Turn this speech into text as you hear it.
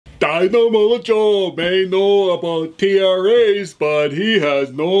Dynamo Joe may know about TRAs, but he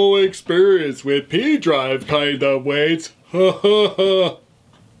has no experience with pDrive kind of weights. Ha ha ha.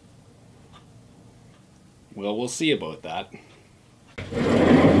 Well, we'll see about that.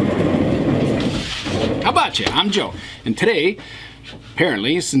 How about you? I'm Joe, and today,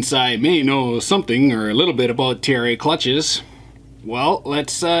 apparently, since I may know something or a little bit about TRA clutches, well,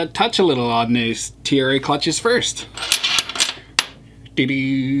 let's touch a little on these TRA clutches first.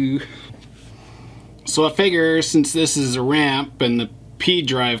 Doo-doo. So I figure since this is a ramp and the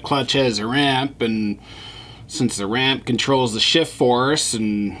pDrive clutch has a ramp, and since the ramp controls the shift force,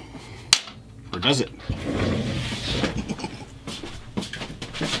 and or does it?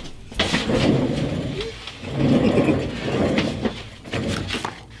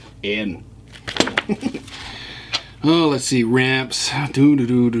 In. Oh, let's see, ramps.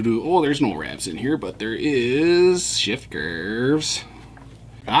 Oh, there's no ramps in here, but there is shift curves.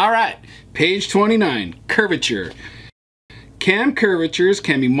 All right, page 29, curvature. Cam curvatures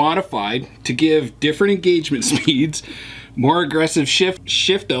can be modified to give different engagement speeds, more aggressive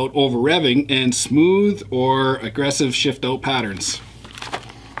shift out over revving, and smooth or aggressive shift out patterns.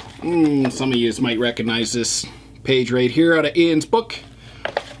 Some of you might recognize this page right here out of Ian's book.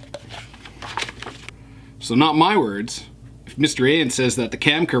 So not my words. If Mr. Ian says that the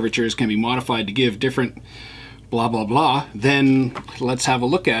cam curvatures can be modified to give different blah blah blah, then let's have a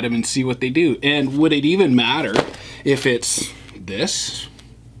look at them and see what they do. And would it even matter if it's this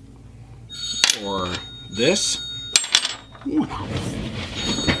or this?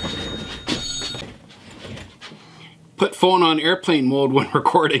 Put phone on airplane mode when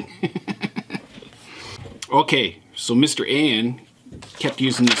recording. Okay, so Mr. Ian kept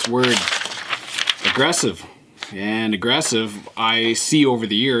using this word aggressive, and aggressive, I see over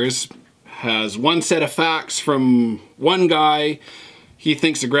the years, has one set of facts from one guy. He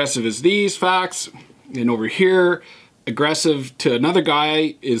thinks aggressive is these facts, and over here, aggressive to another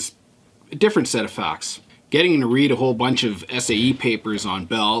guy is a different set of facts. Getting to read a whole bunch of SAE papers on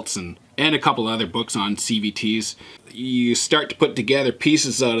belts and a couple other books on CVTs, you start to put together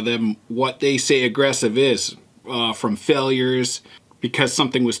pieces out of them what they say aggressive is, from failures because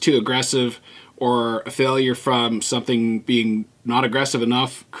something was too aggressive, or a failure from something being not aggressive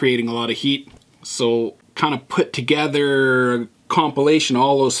enough, creating a lot of heat. So kind of put together a compilation of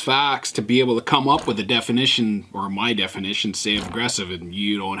all those facts to be able to come up with a definition, or my definition, say, of aggressive, and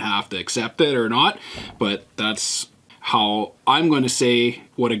you don't have to accept it or not, but that's how I'm going to say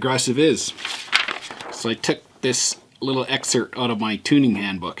what aggressive is. So I took this little excerpt out of my tuning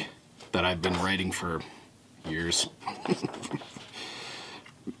handbook that I've been writing for years.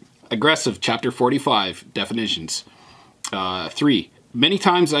 Aggressive, chapter 45, definitions. 3. Many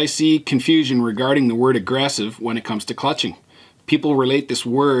times I see confusion regarding the word aggressive when it comes to clutching. People relate this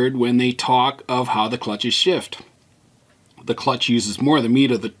word when they talk of how the clutches shift. The clutch uses more of the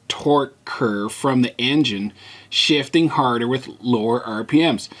meat of the torque curve from the engine, shifting harder with lower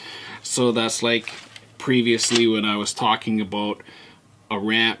RPMs. So that's like previously when I was talking about a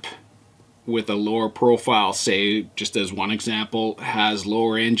ramp with a lower profile, say, just as one example, has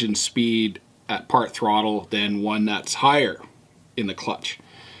lower engine speed at part throttle than one that's higher in the clutch.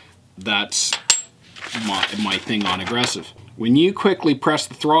 That's my thing on aggressive. When you quickly press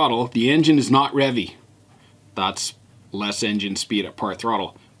the throttle, the engine is not revvy. That's less engine speed at part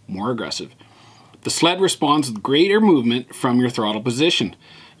throttle, more aggressive. The sled responds with greater movement from your throttle position.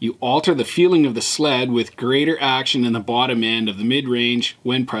 You alter the feeling of the sled with greater action in the bottom end of the mid-range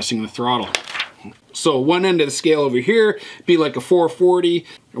when pressing the throttle. So one end of the scale over here be like a 440, it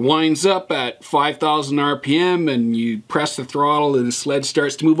winds up at 5,000 RPM, and you press the throttle and the sled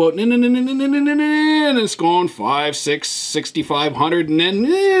starts to move out, and it's going 5, 6, 6,500, and then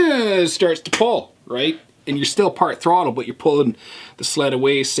it starts to pull, right? And you're still part throttle, but you're pulling the sled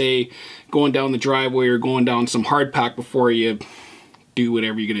away, say, going down the driveway or going down some hard pack before you do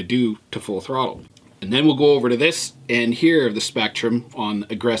whatever you're going to do to full throttle. And then we'll go over to this end here of the spectrum on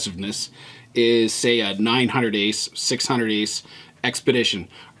aggressiveness is, say, a 900 ace, 600 ace Expedition,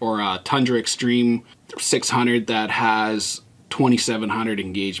 or a Tundra Extreme 600 that has 2700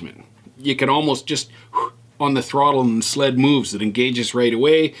 engagement. You can almost just on the throttle and the sled moves, it engages right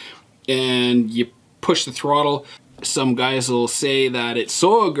away, and you push the throttle. Some guys will say that it's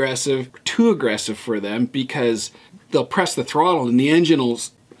so aggressive, too aggressive for them, because they'll press the throttle and the engine will,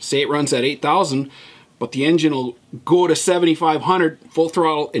 say it runs at 8,000, but the engine will go to 7,500 full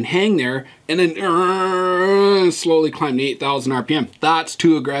throttle and hang there, and then slowly climb to 8,000 RPM. That's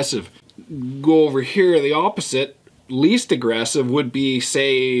too aggressive. Go over here, the opposite, least aggressive would be,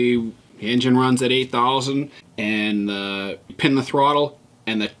 say, the engine runs at 8,000 and pin the throttle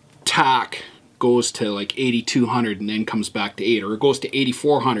and the tack goes to like 8,200 and then comes back to 8, or it goes to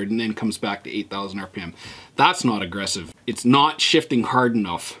 8,400 and then comes back to 8,000 RPM. That's not aggressive. It's not shifting hard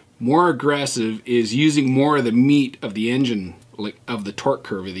enough. More aggressive is using more of the meat of the engine, like of the torque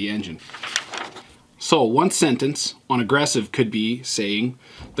curve of the engine. So one sentence on aggressive could be saying,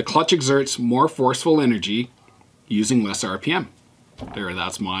 the clutch exerts more forceful energy using less RPM. There,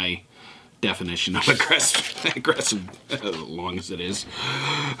 that's my definition of aggressive, as long as it is.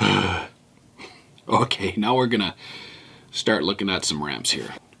 Okay, now we're gonna start looking at some ramps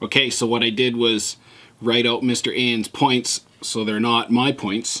here. Okay, so what I did was write out Mr. Ian's points so they're not my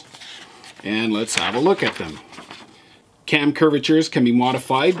points, and let's have a look at them. Cam curvatures can be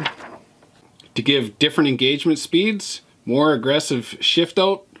modified to give different engagement speeds, more aggressive shift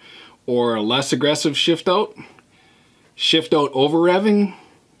out or less aggressive shift out over revving,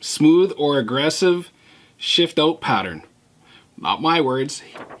 smooth or aggressive shift out pattern. Not my words,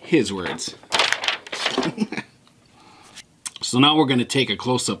 his words. So now we're going to take a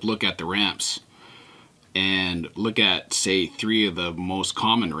close-up look at the ramps and look at, say, 3 of the most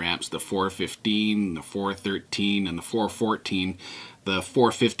common ramps: the 415, the 413, and the 414. The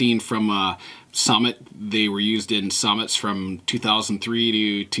 415 from Summit, they were used in Summits from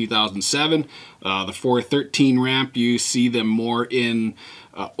 2003 to 2007. The 413 ramp, you see them more in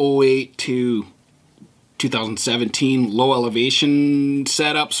 08 to 2017 low elevation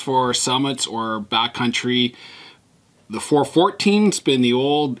setups for Summits or backcountry. The 414's been the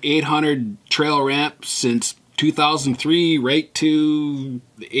old 800 trail ramp since 2003 right to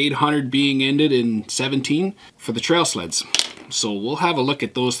the 800 being ended in 17 for the trail sleds. So we'll have a look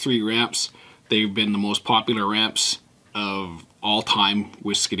at those 3 ramps. They've been the most popular ramps of all time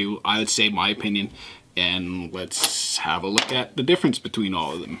with Skidoo, I would say, my opinion. And let's have a look at the difference between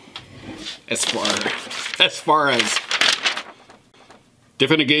all of them. As far as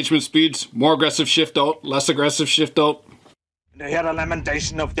different engagement speeds, more aggressive shift out, less aggressive shift out. To hear the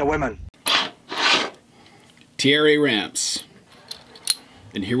lamentation of the women. TRA ramps.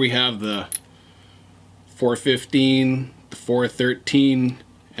 And here we have the 415, the 413,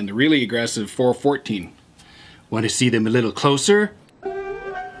 and the really aggressive 414. Want to see them a little closer?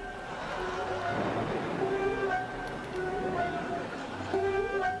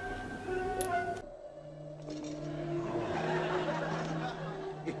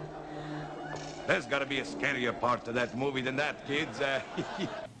 There's got to be a scarier part to that movie than that, kids.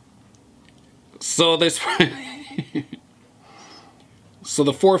 So this, so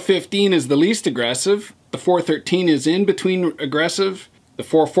the 415 is the least aggressive. The 413 is in between aggressive. The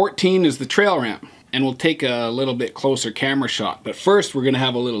 414 is the trail ramp. And we'll take a little bit closer camera shot. But first, we're going to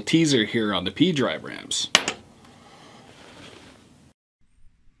have a little teaser here on the pDrive ramps.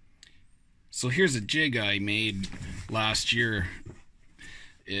 So here's a jig I made last year.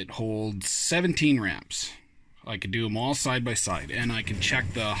 It holds 17 ramps. I could do them all side by side, and I can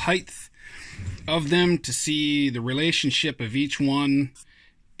check the height of them to see the relationship of each one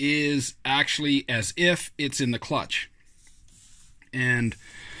is actually as if it's in the clutch. And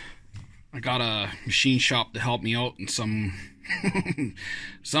I got a machine shop to help me out, and some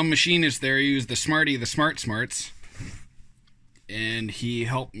machinist there used the Smarty, the Smart Smarts, and he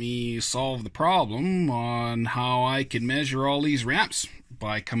helped me solve the problem on how I could measure all these ramps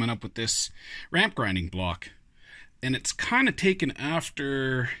by coming up with this ramp grinding block. And it's kind of taken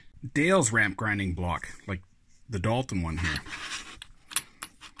after Dale's ramp grinding block, like the Dalton one here.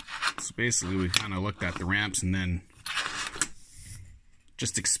 So basically we kind of looked at the ramps and then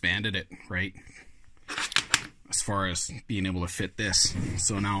just expanded it, right, as far as being able to fit this.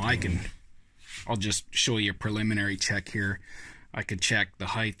 So now I'll just show you a preliminary check here. I could check the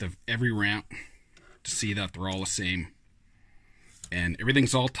height of every ramp to see that they're all the same. And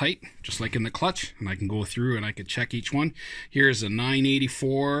everything's all tight, just like in the clutch. And I can go through and I could check each one. Here's a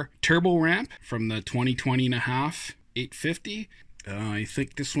 984 turbo ramp from the 2020.5 850. I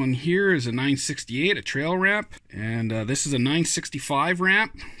think this one here is a 968, a trail ramp. And this is a 965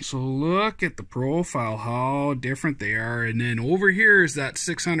 ramp. So look at the profile, how different they are. And then over here is that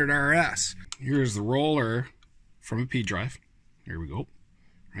 600 RS. Here's the roller from a pDrive. Here we go.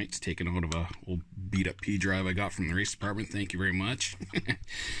 Right, it's taken out of a old beat up pDrive I got from the race department. Thank you very much.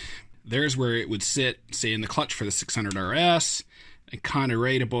 There's where it would sit, say in the clutch for the 600 RS, and kind of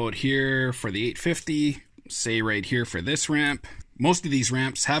right about here for the 850, say right here for this ramp. Most of these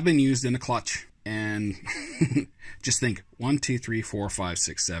ramps have been used in a clutch, and just think 1, 2, 3, 4, 5,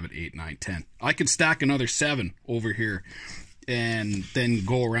 6, 7, 8, 9, 10. I could stack another 7 over here and then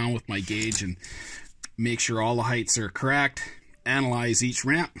go around with my gauge and make sure all the heights are correct. Analyze each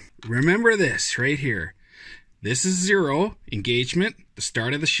ramp. Remember this right here. This is 0 engagement. The the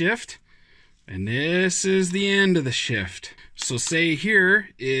start of the shift, and this is the end of the shift. So say here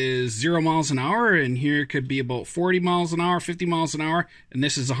is 0 miles an hour, and here could be about 40 miles an hour, 50 miles an hour, and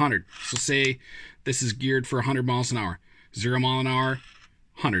this is 100. So say this is geared for 100 miles an hour. 0 mile an hour,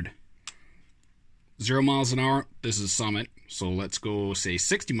 100. 0 miles an hour, this is summit. So let's go say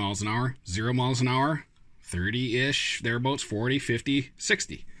 60 miles an hour, 0 miles an hour, 30-ish, thereabouts, 40, 50,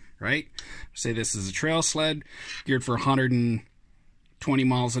 60, right? Say this is a trail sled, geared for 120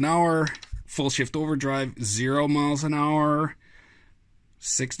 miles an hour, full shift overdrive, 0 miles an hour,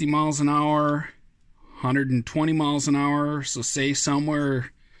 60 miles an hour, 120 miles an hour. So say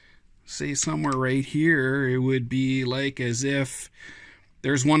somewhere right here, it would be like as if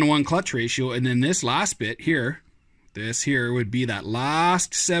there's 1-to-1 clutch ratio, and then this last bit here, this here would be that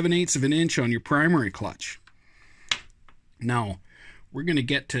last 7/8 of an inch on your primary clutch. Now, we're going to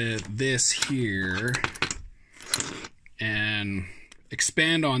get to this here and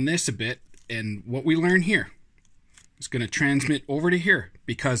expand on this a bit, and what we learn here is going to transmit over to here,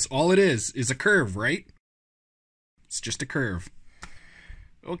 because all it is a curve, right? It's just a curve.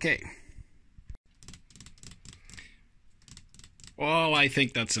 Okay. Well, I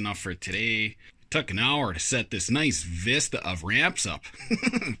think that's enough for today. It took an hour to set this nice vista of ramps up.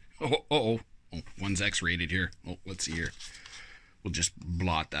 Oh, one's X-rated here. Oh, let's see here. We'll just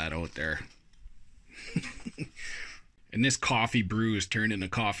blot that out there. And this coffee brew is turned into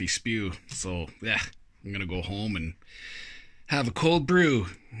coffee spew. So, yeah, I'm going to go home and have a cold brew.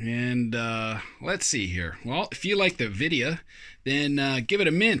 And let's see here. Well, if you like the video, then give it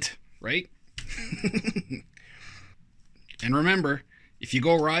a mint, right? And remember, if you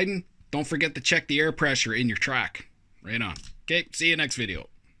go riding, don't forget to check the air pressure in your track. Right on. Okay, see you next video.